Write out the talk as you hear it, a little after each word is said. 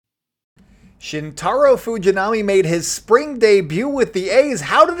Shintaro Fujinami made his spring debut with the A's.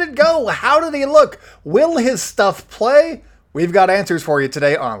 How did it go? How did he look? Will his stuff play? We've got answers for you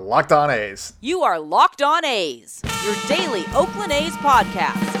today on Locked On A's. You are Locked On A's, your daily Oakland A's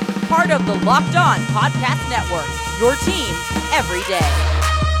podcast. Part of the Locked On Podcast Network, your team every day.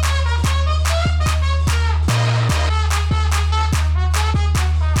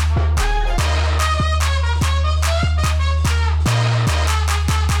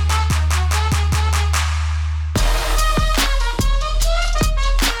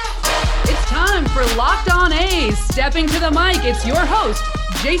 For Locked On A's, stepping to the mic, it's your host,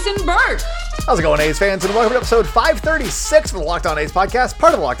 Jason Burke. How's it going, A's fans? And welcome to episode 536 of the Locked On A's podcast,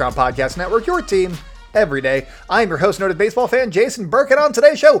 part of the Locked On Podcast Network, your team every day. I'm your host, noted baseball fan, Jason Burke, and on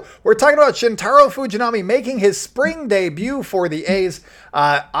today's show, we're talking about Shintaro Fujinami making his spring debut for the A's.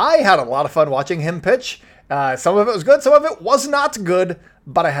 I had a lot of fun watching him pitch. Some of it was good, some of it was not good,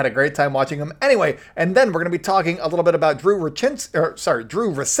 but I had a great time watching him anyway. And then we're going to be talking a little bit about Drew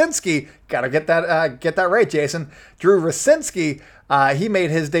Rucinski. Gotta get that right, Jason. Drew Rucinski. He made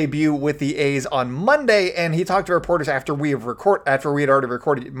his debut with the A's on Monday, and he talked to reporters after we had already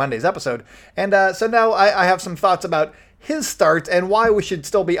recorded Monday's episode. And so now I have some thoughts about his start and why we should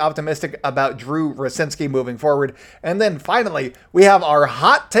still be optimistic about Drew Rucinski moving forward. And then finally, we have our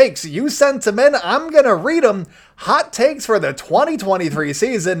hot takes. You sent them in. I'm going to read them. Hot takes for the 2023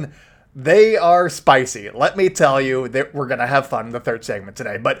 season. They are spicy. Let me tell you that we're going to have fun in the third segment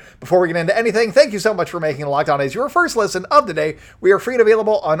today. But before we get into anything, thank you so much for making Locked On A's your first listen of the day. We are free and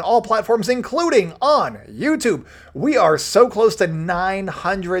available on all platforms, including on YouTube. We are so close to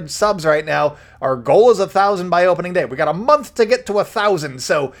 900 subs right now. Our goal is 1,000 by opening day. We got a month to get to 1,000.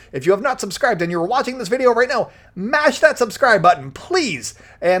 So if you have not subscribed and you're watching this video right now, mash that subscribe button, please.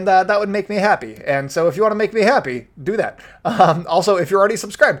 And that would make me happy. And so if you want to make me happy, do that. Also, if you're already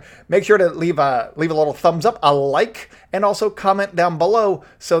subscribed, make sure to leave a little thumbs up, a like, and also comment down below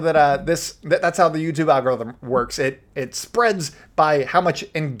so that that's how the YouTube algorithm works. It spreads by how much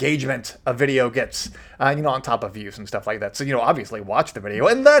engagement a video gets, on top of views and stuff like that. So, obviously watch the video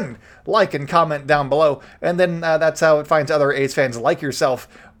and then like and comment down below. And then that's how it finds other A's fans like yourself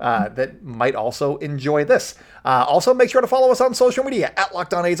that might also enjoy this. Also, make sure to follow us on social media at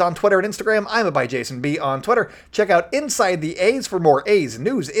Locked On A's on Twitter and Instagram. I'm a by Jason B on Twitter. Check out Inside the A's for more A's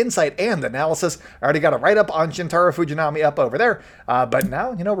news, insight, and analysis. I already got a write-up on Shintaro Fujinami up over there, but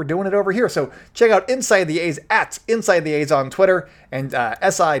now, we're doing it over here. So check out Inside the A's at Inside the A's on Twitter and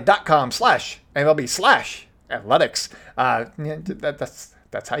si.com/MLB/athletics.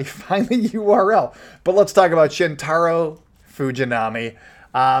 That's how you find the URL. But let's talk about Shintaro Fujinami.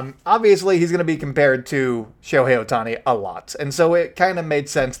 Obviously, he's going to be compared to Shohei Ohtani a lot. And so it kind of made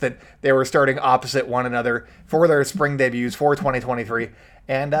sense that they were starting opposite one another for their spring debuts for 2023.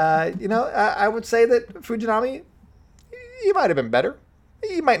 And, I would say that Fujinami, he might have been better.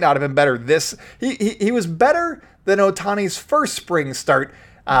 He might not have been better He was better than Ohtani's first spring start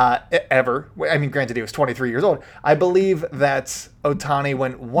ever. I mean, granted, he was 23 years old. I believe that Ohtani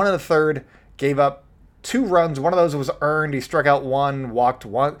went 1 1/3, gave up 2 runs. One of those was earned. He struck out 1, walked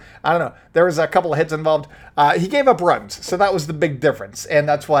 1. I don't know. There was a couple of hits involved. He gave up runs, so that was the big difference. And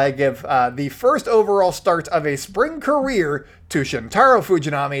that's why I give the first overall start of a spring career to Shintaro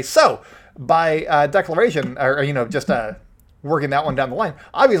Fujinami. So, by declaration, or, just working that one down the line,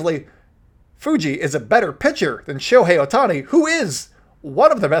 obviously, Fuji is a better pitcher than Shohei Ohtani, who is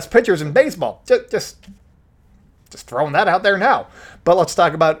one of the best pitchers in baseball. Just throwing that out there now. But let's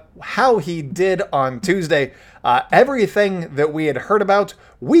talk about how he did on Tuesday. Everything that we had heard about,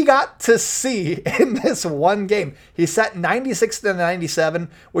 we got to see in this one game. He set 96-97,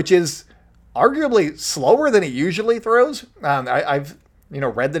 which is arguably slower than he usually throws. I've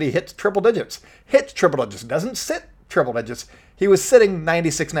read that he hits triple digits. Doesn't sit triple digits. He was sitting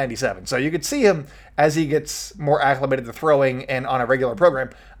 96-97. So you could see him as he gets more acclimated to throwing and on a regular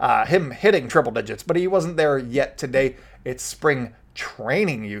program, him hitting triple digits. But he wasn't there yet today. It's spring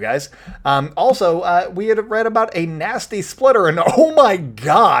training, you guys. Also, we had read about a nasty splitter, and oh my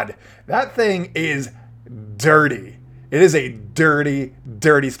God, that thing is dirty. It is a dirty,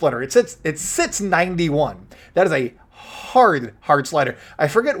 dirty splitter. It sits 91. That is a hard slider. I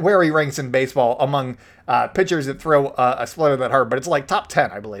forget where he ranks in baseball among pitchers that throw a splitter that hard, but it's like top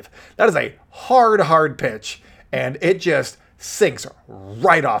 10, I believe. That is a hard pitch, and it just sinks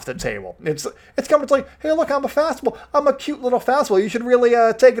right off the table. It's coming. It's like, hey, look, I'm a fastball. I'm a cute little fastball. You should really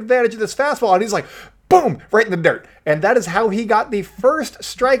take advantage of this fastball. And he's like, boom, right in the dirt. And that is how he got the first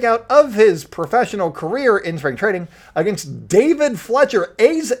strikeout of his professional career in spring training against David Fletcher,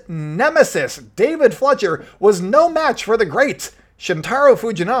 A's nemesis. David Fletcher was no match for the great Shintaro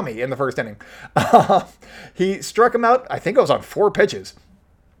Fujinami in the first inning. He struck him out, I think it was on 4 pitches.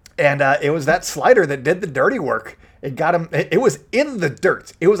 And it was that slider that did the dirty work. It got him. It was in the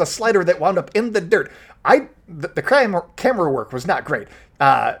dirt. It was a slider that wound up in the dirt. The camera work was not great.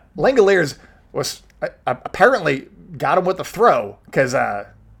 Langoliers was apparently got him with the throw because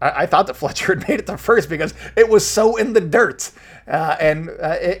I thought that Fletcher had made it to first because it was so in the dirt. And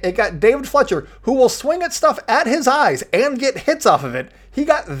it got David Fletcher, who will swing at stuff at his eyes and get hits off of it. He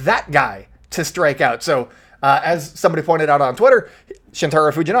got that guy to strike out. So as somebody pointed out on Twitter,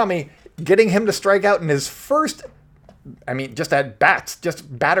 Shintaro Fujinami, getting him to strike out in his first, just at bats,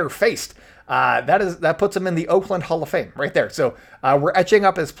 just batter faced. That puts him in the Oakland Hall of Fame right there. So we're etching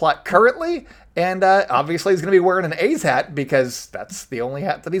up his plot currently, and obviously he's going to be wearing an A's hat because that's the only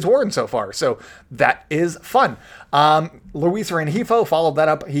hat that he's worn so far. So that is fun. Luis Rengifo followed that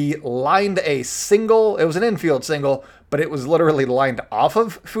up. He lined a single. It was an infield single, but it was literally lined off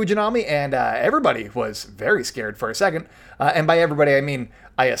of Fujinami, and everybody was very scared for a second. And by everybody, I mean,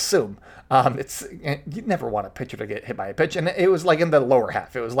 I assume. You never want a pitcher to get hit by a pitch, and it was like in the lower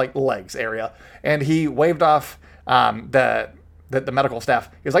half. It was like legs area, and he waved off the medical staff.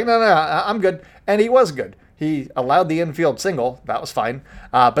 He was like, no, I'm good, and he was good. He allowed the infield single. That was fine.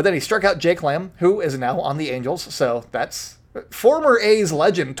 But then he struck out Jake Lamb, who is now on the Angels. So that's former A's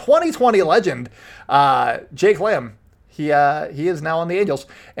legend, 2020 legend, Jake Lamb. He is now on the Angels,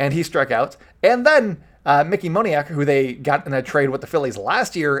 and he struck out. And then Mickey Moniak, who they got in a trade with the Phillies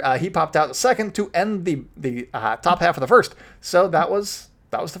last year, he popped out second to end the top half of the first. So that was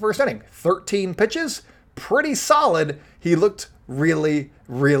the first inning. 13 pitches, pretty solid. He looked really,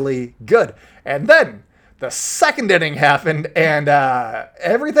 really good. And then the second inning happened, and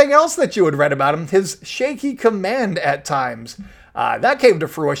everything else that you had read about him, his shaky command at times, that came to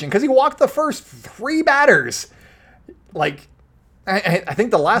fruition because he walked the first 3 batters. Like, I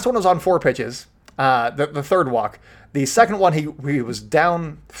think the last one was on 4 pitches. The third walk. The second one, he was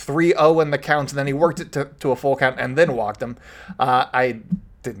down 3-0 in the count, and then he worked it to a full count and then walked him. I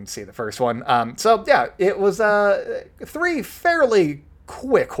didn't see the first one. So, yeah, it was 3 fairly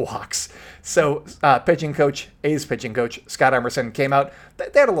quick walks. So, A's pitching coach, Scott Emerson, came out.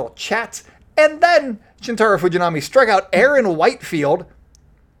 They had a little chat, and then Shintaro Fujinami struck out Aaron Whitefield.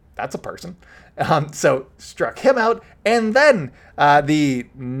 That's a person. So struck him out, and then the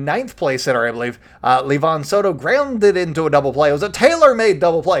 9th place hitter, I believe, Livan Soto, grounded into a double play. It was a tailor-made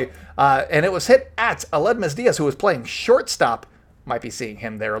double play, and it was hit at Aledmus Diaz, who was playing shortstop. Might be seeing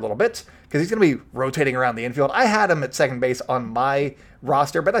him there a little bit because he's going to be rotating around the infield. I had him at second base on my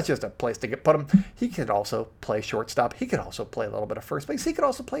roster, but that's just a place to put him. He could also play shortstop. He could also play a little bit of first base. He could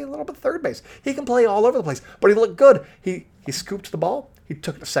also play a little bit of third base. He can play all over the place, but he looked good. He scooped the ball. He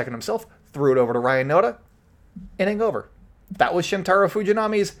took it to second himself, threw it over to Ryan Noda. Inning over. That was Shintaro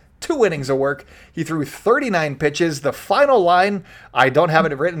Fujinami's 2 innings of work. He threw 39 pitches. The final line, I don't have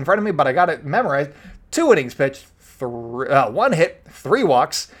it written in front of me, but I got it memorized. 2 innings pitched, 1 hit, 3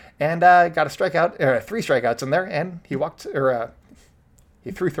 walks, and got a strikeout, 3 strikeouts in there, and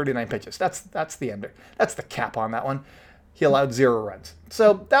he threw 39 pitches. That's the ender. That's the cap on that one. He allowed 0 runs.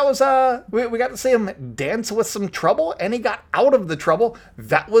 So that was, we got to see him dance with some trouble, and he got out of the trouble.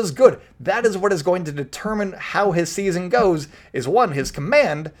 That was good. That is what is going to determine how his season goes, is 1, his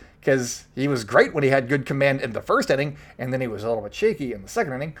command, because he was great when he had good command in the first inning, and then he was a little bit shaky in the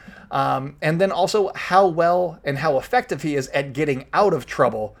second inning. And then also how well and how effective he is at getting out of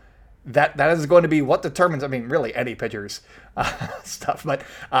trouble. That is going to be what determines, really any pitcher's stuff. But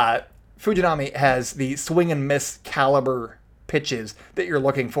Fujinami has the swing and miss caliber pitches that you're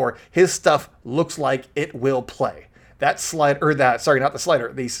looking for. His stuff looks like it will play. The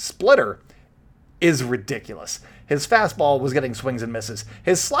splitter is ridiculous. His fastball was getting swings and misses.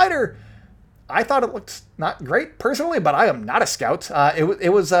 His slider, I thought it looked not great personally, but I am not a scout.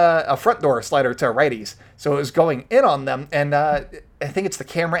 It was a front door slider to righties, so it was going in on them, and I think it's the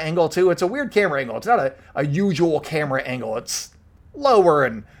camera angle too. It's a weird camera angle. It's not a usual camera angle. It's lower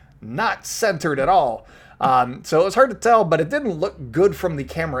and not centered at all. So it was hard to tell, but it didn't look good from the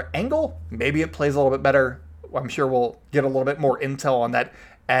camera angle. Maybe it plays a little bit better. I'm sure we'll get a little bit more intel on that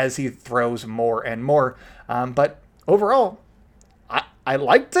as he throws more and more. But overall, I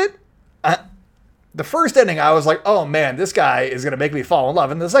liked it. The first inning, I was like, oh man, this guy is going to make me fall in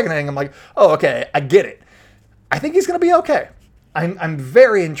love. And the second inning, I'm like, oh, okay, I get it. I think he's going to be okay. I'm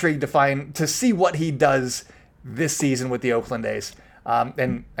very intrigued to see what he does this season with the Oakland A's.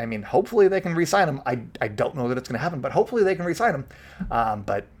 And hopefully they can re-sign him. I don't know that it's going to happen, but hopefully they can re-sign him.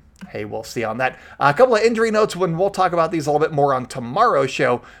 But hey, we'll see on that. A couple of injury notes when we'll talk about these a little bit more on tomorrow's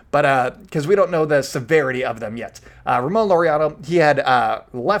show, but because we don't know the severity of them yet. Ramon Laureano, he had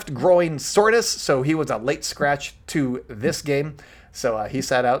left groin soreness, so he was a late scratch to this game. So he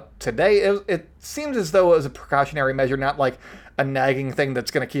sat out today. It seems as though it was a precautionary measure, not like a nagging thing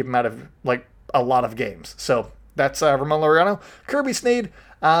that's going to keep him out of like a lot of games. So that's Ramon Laureano. Kirby Snead,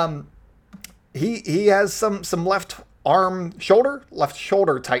 he has some left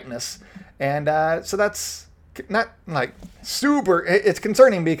shoulder tightness, and so that's not like super. It's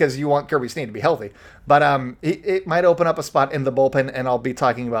concerning because you want Kirby Snead to be healthy, but it might open up a spot in the bullpen, and I'll be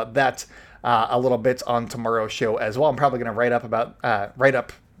talking about that a little bit on tomorrow's show as well. I'm probably going to write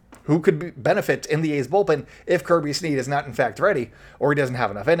up who could benefit in the A's bullpen if Kirby Snead is not in fact ready, or he doesn't have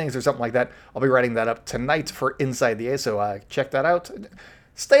enough innings or something like that. I'll be writing that up tonight for Inside the A's, so check that out.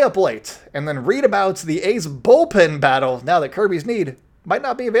 Stay up late and then read about the A's bullpen battle now that Kirby Snead might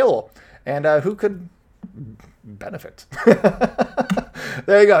not be available, and who could benefit.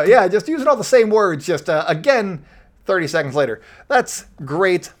 There you go. Yeah, just using all the same words, just again 30 seconds later. That's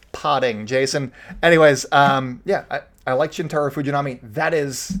great potting, Jason. Anyways, I like Shintaro Fujinami. That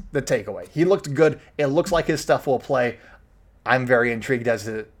is the takeaway. He looked good. It looks like his stuff will play. I'm very intrigued as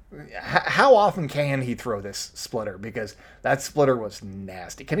to how often can he throw this splitter, because that splitter was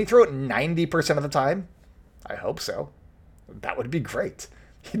nasty. Can he throw it 90% of the time? I hope so. That would be great.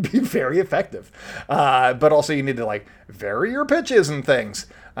 He'd be very effective. But also you need to like vary your pitches and things.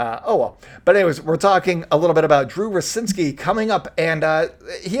 Oh well. But anyways, we're talking a little bit about Drew Rucinski coming up, and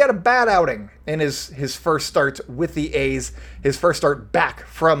he had a bad outing in his first start with the A's, his first start back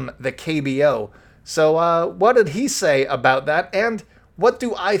from the KBO. So what did he say about that, and what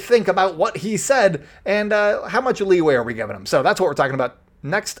do I think about what he said, and how much leeway are we giving him? So that's what we're talking about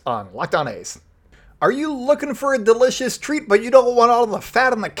next on Locked On A's. Are you looking for a delicious treat, but you don't want all the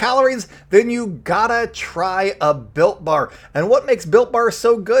fat and the calories? Then you gotta try a Built Bar. And what makes Built Bar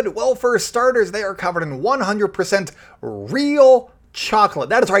so good? Well, for starters, they are covered in 100% real chocolate.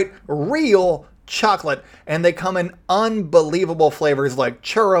 That is right, real chocolate. And they come in unbelievable flavors like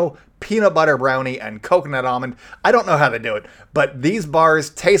churro, peanut butter brownie, and coconut almond. I don't know how they do it, but these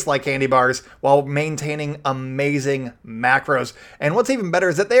bars taste like candy bars while maintaining amazing macros. And what's even better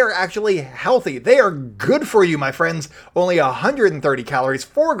is that they are actually healthy. They are good for you, my friends. Only 130 calories,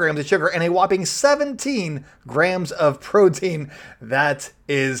 4 grams of sugar, and a whopping 17 grams of protein. That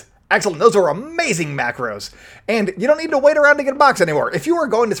is excellent. Those are amazing macros. And you don't need to wait around to get a box anymore. If you are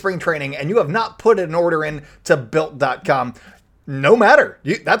going to spring training and you have not put an order in to Built.com, no matter.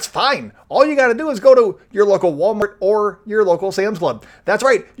 That's fine. All you got to do is go to your local Walmart or your local Sam's Club. That's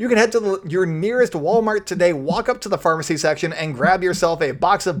right. You can head to your nearest Walmart today, walk up to the pharmacy section, and grab yourself a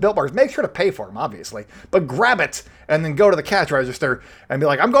box of Built Bars. Make sure to pay for them, obviously, but grab it and then go to the cash register and be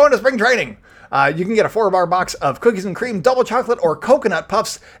like, I'm going to spring training. You can get a 4-bar box of cookies and cream, double chocolate, or coconut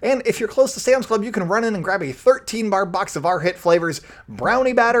puffs. And if you're close to Sam's Club, you can run in and grab a 13-bar box of our hit flavors,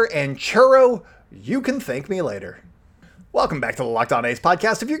 brownie batter, and churro. You can thank me later. Welcome back to the Locked On A's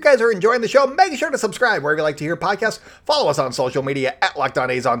podcast. If you guys are enjoying the show, make sure to subscribe wherever you like to hear podcasts. Follow us on social media at Locked On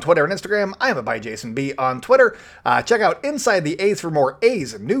A's on Twitter and Instagram. I am a by Jason B on Twitter. Check out Inside the A's for more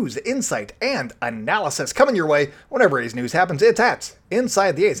A's news, insight, and analysis coming your way whenever A's news happens. It's at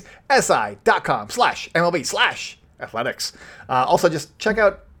Inside the A's, si.com/MLB/athletics. Also, just check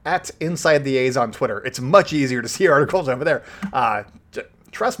out at Inside the A's on Twitter. It's much easier to see articles over there.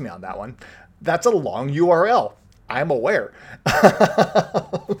 Trust me on that one. That's a long URL. I'm aware.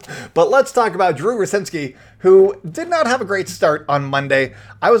 But let's talk about Drew Rucinski, who did not have a great start on Monday.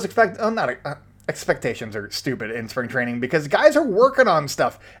 I was expectations are stupid in spring training because guys are working on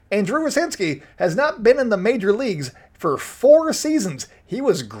stuff. And Drew Rucinski has not been in the major leagues for 4 seasons. He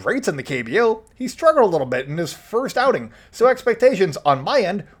was great in the KBO. He struggled a little bit in his first outing. So expectations on my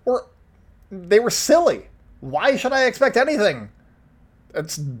end were silly. Why should I expect anything?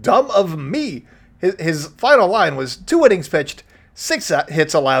 It's dumb of me. His final line was 2 innings pitched, 6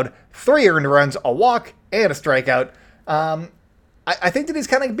 hits allowed, 3 earned runs, a walk, and a strikeout. I think that he's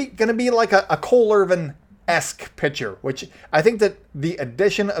kind of going to be like a Cole Irvin-esque pitcher, which I think that the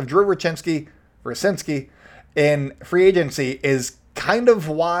addition of Drew Rucinski in free agency is kind of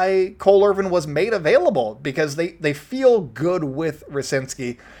why Cole Irvin was made available, because they feel good with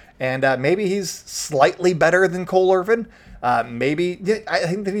Rucinski, and maybe he's slightly better than Cole Irvin. Maybe I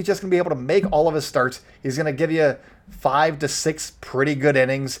think that he's just going to be able to make all of his starts. He's going to give you 5 to 6 pretty good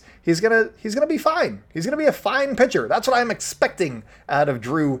innings. He's going to be fine. He's going to be a fine pitcher. That's what I'm expecting out of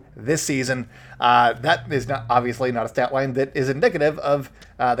Drew this season. That is obviously not a stat line that is indicative of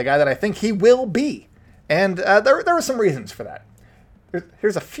the guy that I think he will be. And there are some reasons for that.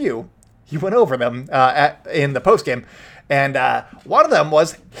 here's a few. He went over them in the postgame. And one of them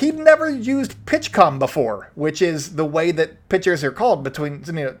was he'd never used PitchCom before, which is the way that pitchers are called because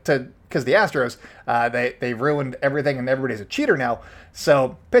the Astros, they ruined everything and everybody's a cheater now.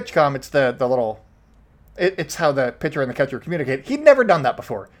 So PitchCom, it's the little, it's how the pitcher and the catcher communicate. He'd never done that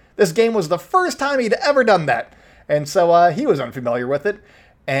before. This game was the first time he'd ever done that. And so he was unfamiliar with it.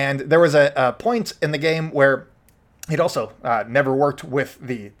 And there was a point in the game where he'd also never worked with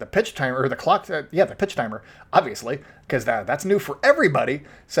the pitch timer, or the clock, the pitch timer, obviously, because that's new for everybody.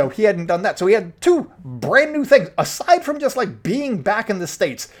 So he hadn't done that. So he had two brand new things, aside from just like being back in the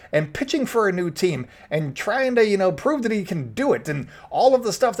States and pitching for a new team and trying to, prove that he can do it. And all of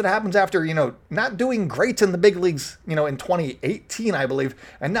the stuff that happens after, not doing great in the big leagues, in 2018, I believe,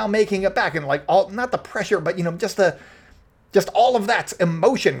 and now making it back and like not the pressure, but, just all of that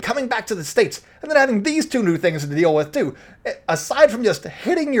emotion coming back to the States, and then having these two new things to deal with too. Aside from just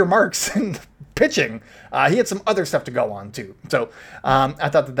hitting your marks and pitching, he had some other stuff to go on too. So I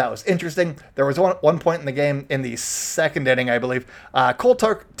thought that was interesting. There was one point in the game in the second inning, I believe, Cole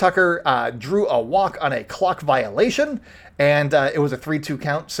Tucker drew a walk on a clock violation, and it was a 3-2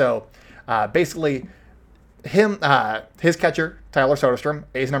 count. So basically, his catcher, Tyler Soderstrom,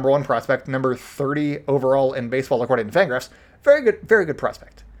 A's number 1 prospect, number 30 overall in baseball according to Fangraphs, very good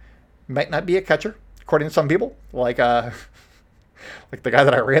prospect. Might not be a catcher according to some people, like the guy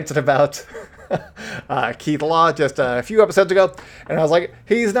that I ranted about, Keith Law, just a few episodes ago, and I was like,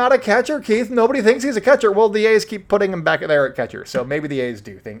 he's not a catcher, Keith. Nobody thinks he's a catcher. Well, the A's keep putting him back there at catcher, so maybe the A's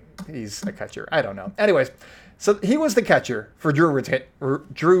do think he's a catcher. I don't know. Anyways, so he was the catcher for Drew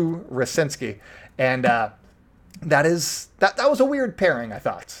Rucinski, and that was a weird pairing, I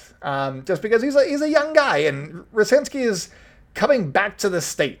thought. Just because he's a young guy, and Rucinski is coming back to the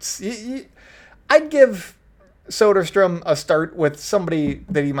States. I'd give Soderstrom a start with somebody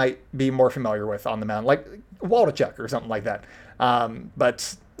that he might be more familiar with on the mound, like Waldichuk or something like that.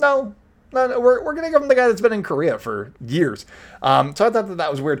 But no, we're going to give him the guy that's been in Korea for years. So I thought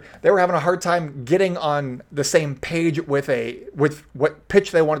that was weird. They were having a hard time getting on the same page with what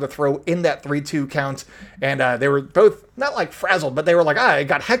pitch they wanted to throw in that 3-2 count. And they were both not like frazzled, but they were like, it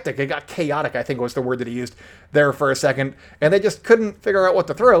got hectic. It got chaotic, I think was the word that he used there for a second. And they just couldn't figure out what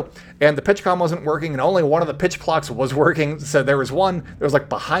to throw. And the pitch comm wasn't working, and only one of the pitch clocks was working. So there was one that was like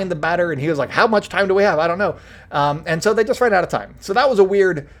behind the batter, and he was like, how much time do we have? I don't know. And so they just ran out of time. So that was a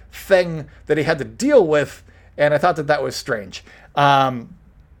weird thing that he had to deal with, and I thought that was strange. And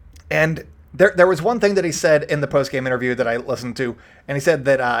there was one thing that he said in the post-game interview that I listened to, and he said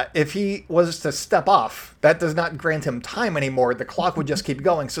that if he was to step off, that does not grant him time anymore. The clock would just keep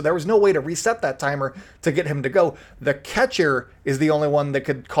going, so there was no way to reset that timer to get him to go. The catcher is the only one that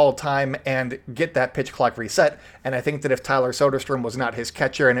could call time and get that pitch clock reset, and I think that if Tyler Soderstrom was not his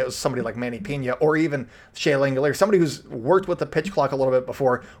catcher and it was somebody like Manny Pena or even Shea Langeliers, somebody who's worked with the pitch clock a little bit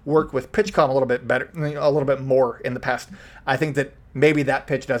before, worked with PitchCom a little bit better, a little bit more in the past, I think that maybe that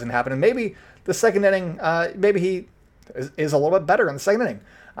pitch doesn't happen, and maybe the second inning, maybe he is a little bit better in the second inning.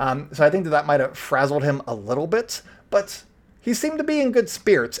 So I think that might have frazzled him a little bit, but he seemed to be in good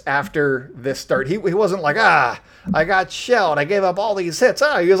spirits after this start. He wasn't like, I got shelled, I gave up all these hits.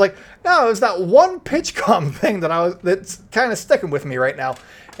 He was like, no, it was that one pitch com thing that's kind of sticking with me right now.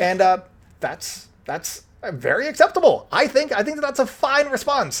 And that's very acceptable. I think that that's a fine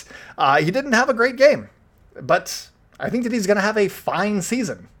response. He didn't have a great game, but I think that he's going to have a fine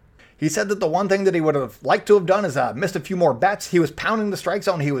season. He said that the one thing that he would have liked to have done is missed a few more bats. He was pounding the strike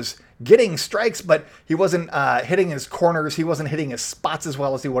zone. He was getting strikes, but he wasn't hitting his corners. He wasn't hitting his spots as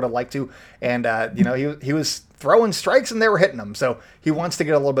well as he would have liked to. And, he was throwing strikes and they were hitting them. So he wants to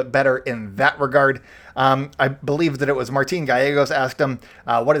get a little bit better in that regard. I believe that it was Martin Gallegos asked him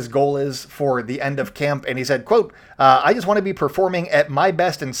what his goal is for the end of camp. And he said, quote, I just want to be performing at my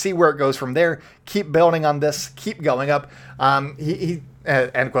best and see where it goes from there. Keep building on this. Keep going up.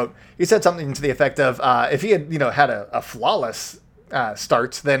 End quote. He said something to the effect of, if he had, had a flawless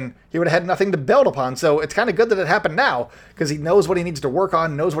start, then he would have had nothing to build upon. So it's kind of good that it happened now because he knows what he needs to work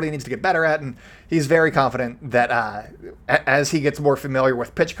on, knows what he needs to get better at, and he's very confident that as he gets more familiar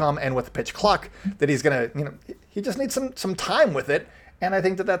with PitchCom and with the pitch clock, that he's gonna, he just needs some time with it, and I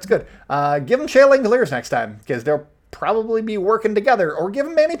think that that's good. Give him Shea Langeliers next time because they'll probably be working together, or give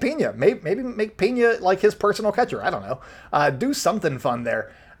him Manny Pena. Maybe make Pena like his personal catcher. I don't know. Do something fun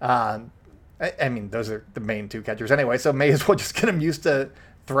there. I mean, those are the main two catchers anyway, so may as well just get him used to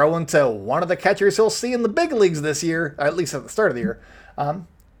throwing to one of the catchers he'll see in the big leagues this year, at least at the start of the year.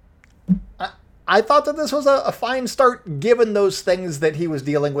 I thought that this was a fine start, given those things that he was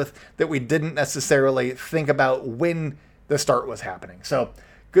dealing with that we didn't necessarily think about when the start was happening. So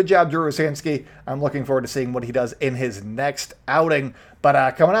good job, Drew Rusanski. I'm looking forward to seeing what he does in his next outing.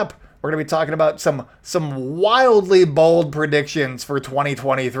 But coming up, we're going to be talking about some wildly bold predictions for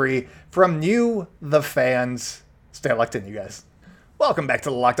 2023 from you, the fans. Stay locked in, you guys. Welcome back to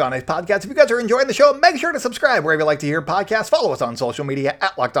the Locked On A's podcast. If you guys are enjoying the show, make sure to subscribe wherever you like to hear podcasts. Follow us on social media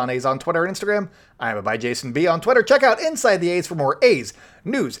at Locked On A's on Twitter and Instagram. I am by Jason B on Twitter. Check out Inside the A's for more A's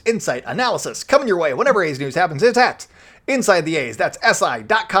news, insight, analysis coming your way whenever A's news happens. It's at Inside the A's. That's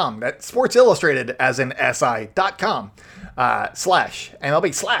SI.com. That's Sports Illustrated as in SI.com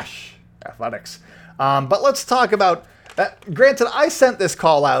 /MLB/athletics. But let's talk about, granted, I sent this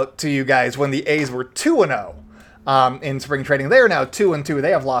call out to you guys when the A's were 2-0. In spring training. They are now 2-2. They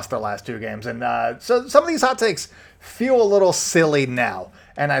have lost their last 2 games. And so some of these hot takes feel a little silly now.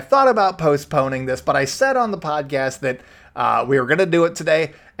 And I thought about postponing this, but I said on the podcast that we were going to do it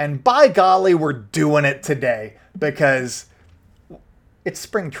today. And by golly, we're doing it today because it's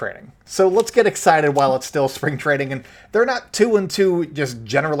spring training. So let's get excited while it's still spring training. And they're not 2-2 just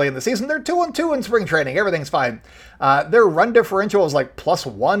generally in the season. They're 2-2 in spring training. Everything's fine. Their run differential is like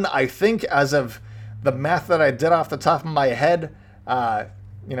 +1, I think, as of the math that I did off the top of my head,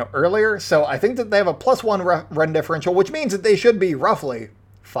 earlier. So I think that they have a +1 run differential, which means that they should be roughly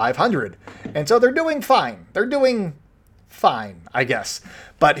 500. And so they're doing fine. They're doing fine, I guess.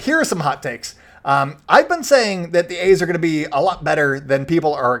 But here are some hot takes. I've been saying that the A's are going to be a lot better than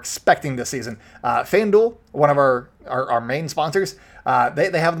people are expecting this season. FanDuel, one of our main sponsors,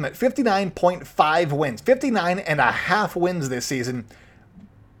 they have them at 59.5 wins, 59.5 wins this season.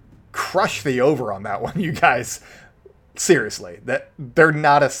 Crush the over on that one, you guys. Seriously, that they're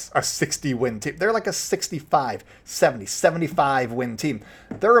not a 60 win team. They're like a 65, 70, 75 win team.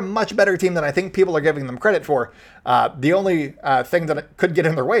 They're a much better team than I think people are giving them credit for. The only thing that could get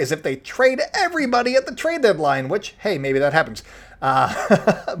in their way is if they trade everybody at the trade deadline, which, hey, maybe that happens.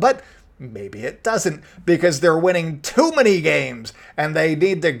 But maybe it doesn't because they're winning too many games and they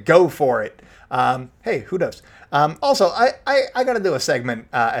need to go for it. Hey, who knows? Also, I got to do a segment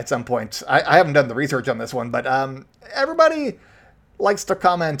at some point. I haven't done the research on this one, but everybody likes to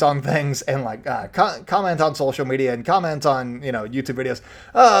comment on things and comment on social media and comment on YouTube videos.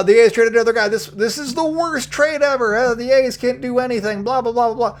 The A's traded another guy. This is the worst trade ever. The A's can't do anything. Blah blah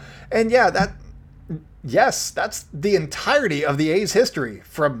blah blah. And yeah, that's the entirety of the A's history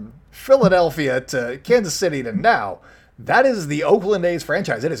from Philadelphia to Kansas City to now. That is the Oakland A's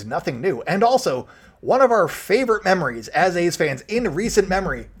franchise. It is nothing new. And also, one of our favorite memories as A's fans in recent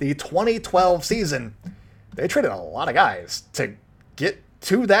memory, the 2012 season, they traded a lot of guys to get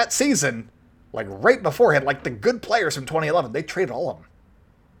to that season, like right beforehand, like the good players from 2011. They traded all of them.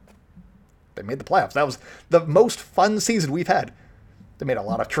 They made the playoffs. That was the most fun season we've had. They made a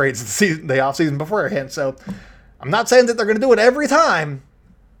lot of trades the offseason beforehand. So I'm not saying that they're going to do it every time,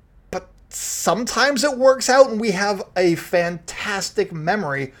 but sometimes it works out and we have a fantastic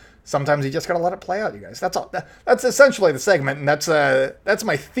memory. Sometimes you just got to let it play out, you guys. That's all. That's essentially the segment, and that's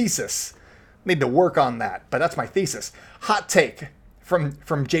my thesis. Need to work on that, but that's my thesis. Hot take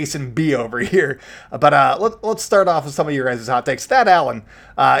from Jason B over here. But let's start off with some of your guys' hot takes. Thad Allen,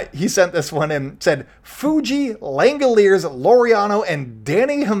 he sent this one in, said, Fuji, Langoliers, Laureano, and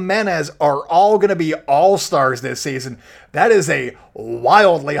Danny Jimenez are all going to be all-stars this season. That is a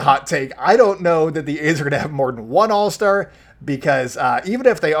wildly hot take. I don't know that the A's are going to have more than one all-star, because even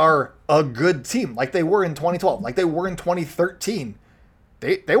if they are a good team, like they were in 2012, like they were in 2013,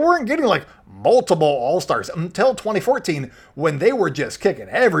 they weren't getting like multiple all-stars until 2014 when they were just kicking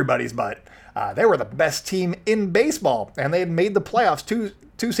everybody's butt. They were the best team in baseball, and they had made the playoffs two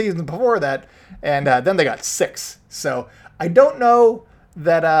seasons before that, and then they got 6. So I don't know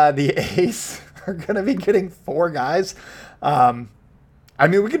that the A's are going to be getting 4 guys. I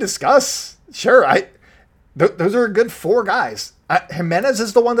mean, we could discuss. Sure, those are a good 4 guys. Jimenez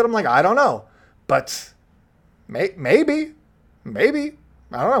is the one that I'm like, I don't know. But maybe.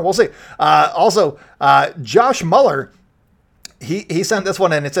 I don't know. We'll see. Also, Josh Muller, he sent this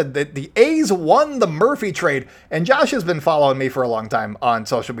one in. It said that the A's won the Murphy trade. And Josh has been following me for a long time on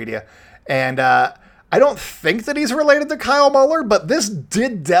social media. And I don't think that he's related to Kyle Muller, but this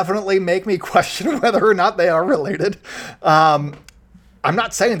did definitely make me question whether or not they are related. I'm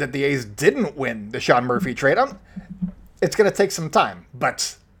not saying that the A's didn't win the Sean Murphy trade. It's going to take some time,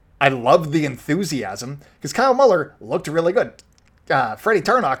 but I love the enthusiasm because Kyle Muller looked really good. Freddie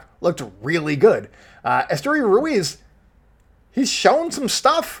Tarnock looked really good. Esteury Ruiz, he's shown some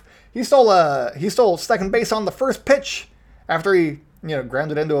stuff. He stole second base on the first pitch after he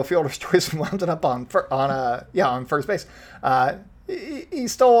grounded into a fielder's choice and wound it up on first base. He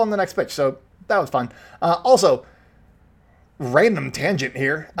stole on the next pitch, so that was fun. Also, random tangent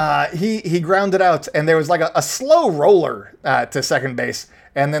here. He grounded out, and there was like a slow roller to second base,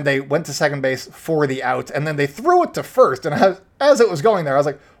 and then they went to second base for the out, and then they threw it to first. And as it was going there, I was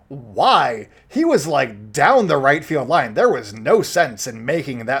like, why? He was like down the right field line. There was no sense in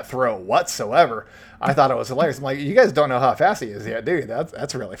making that throw whatsoever. I thought it was hilarious. I'm like, you guys don't know how fast he is yet, do you?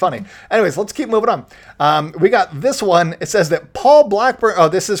 That's really funny. Anyways, let's keep moving on. We got this one. It says that Paul Blackburn, oh,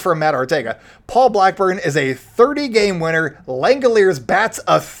 this is from Matt Ortega. Paul Blackburn is a 30-game winner. Langoliers bats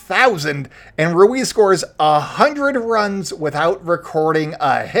 1,000, and Ruiz scores 100 runs without recording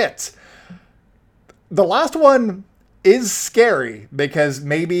a hit. The last one is scary because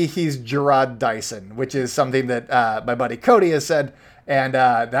maybe he's Gerard Dyson, which is something that my buddy Cody has said. And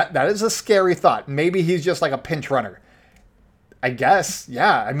that is a scary thought. Maybe he's just like a pinch runner. I guess,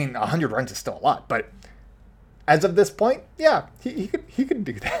 yeah. I mean, 100 runs is still a lot, but as of this point, yeah, he could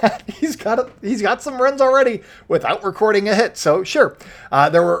do that. He's got some runs already without recording a hit. So sure,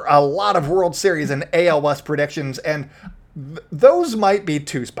 there were a lot of World Series and AL West predictions, and those might be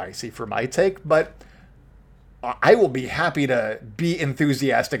too spicy for my take, but I will be happy to be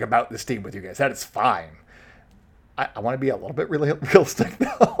enthusiastic about this team with you guys. That is fine. I want to be a little bit really realistic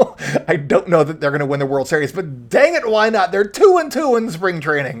now. I don't know that they're going to win the World Series, but dang it, why not? They're 2-2 in spring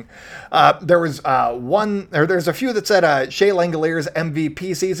training. There's a few that said Shea Langoliers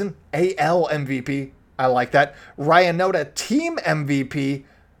MVP season, AL MVP. I like that. Ryan Noda team MVP,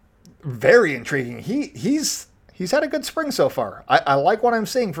 very intriguing. He's had a good spring so far. I like what I'm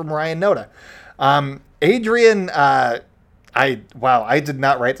seeing from Ryan Noda. Adrian, I did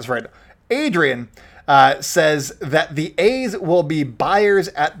not write this right. Adrian says that the A's will be buyers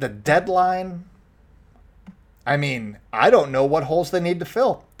at the deadline. I mean, I don't know what holes they need to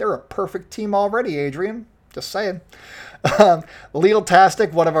fill. They're a perfect team already, Adrian. Just saying.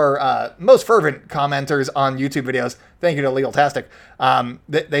 Lealtastic, one of our most fervent commenters on YouTube videos. Thank you to Lealtastic.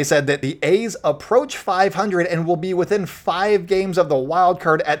 They said that the A's approach 500 and will be within 5 games of the wild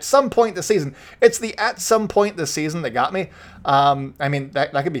card at some point this season. It's the at some point this season that got me. I mean,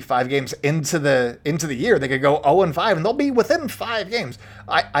 that could be 5 games into the year. They could go 0-5 and they'll be within 5 games.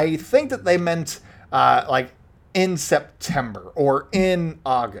 I think that they meant like in September or in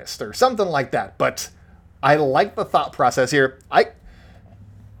August or something like that. But I like the thought process here.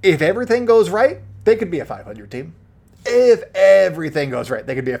 If everything goes right, they could be a 500 team. If everything goes right,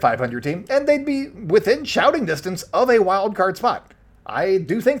 they could be a 500 team, and they'd be within shouting distance of a wild card spot. I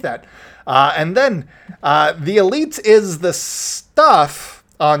do think that. And then the Elite is the stuff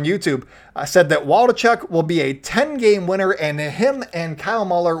on YouTube said that Waldichuk will be a 10-game winner, and him and Kyle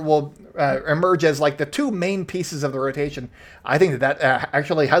Muller will emerge as like the 2 main pieces of the rotation. I think that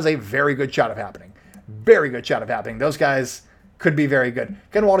actually has a very good shot of happening. Very good shot of happening. Those guys could be very good.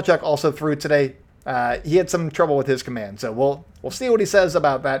 Ken Waldichuk also threw today. He had some trouble with his command, so we'll see what he says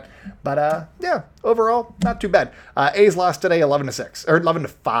about that. But yeah, overall, not too bad. A's lost today 11-6 or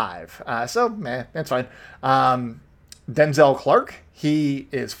 11-5. So that's fine. Denzel Clark, he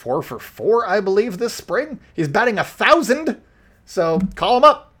is 4 for 4, I believe, this spring. He's batting 1,000. So call him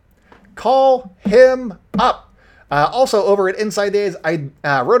up. Call him up. Also, over at Inside the A's, I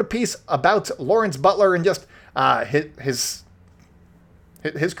wrote a piece about Lawrence Butler and just his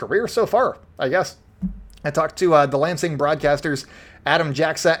career so far, I guess. I talked to the Lansing broadcasters, Adam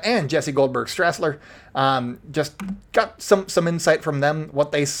Jacksa and Jesse Goldberg-Strassler. Just got some insight from them,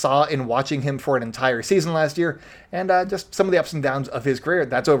 what they saw in watching him for an entire season last year, and just some of the ups and downs of his career.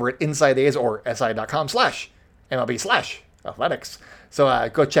 That's over at Inside the A's or si.com/MLB/athletics. So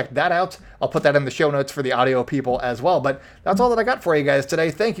go check that out. I'll put that in the show notes for the audio people as well. But that's all that I got for you guys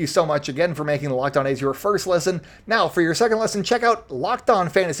today. Thank you so much again for making the Locked On A's your first listen. Now, for your second listen, check out Locked On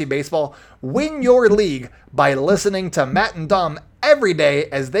Fantasy Baseball. Win your league by listening to Matt and Dom every day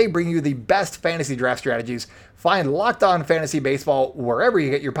as they bring you the best fantasy draft strategies. Find Locked On Fantasy Baseball wherever you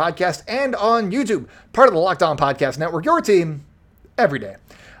get your podcast and on YouTube. Part of the Locked On Podcast Network, your team every day.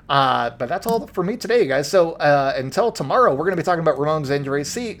 But that's all for me today, you guys. So until tomorrow, we're going to be talking about Ramon's injury,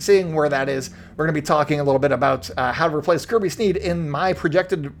 seeing where that is. We're going to be talking a little bit about how to replace Kirby Snead in my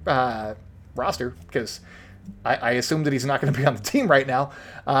projected roster, because I assume that he's not going to be on the team right now.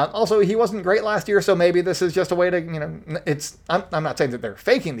 Also, he wasn't great last year, so maybe this is just a way to, I'm not saying that they're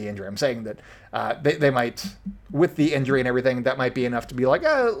faking the injury. I'm saying that they might, with the injury and everything, that might be enough to be like,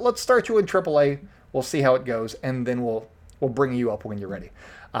 let's start you in AAA. We'll see how it goes, and then we'll bring you up when you're ready.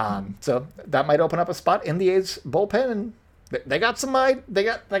 So that might open up a spot in the A's bullpen, and they got some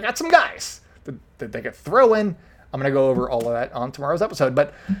guys that they could throw in. I'm going to go over all of that on tomorrow's episode,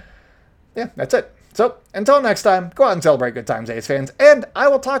 but yeah, that's it. So until next time, go out and celebrate good times, A's fans, and I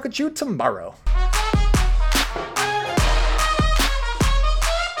will talk with you tomorrow.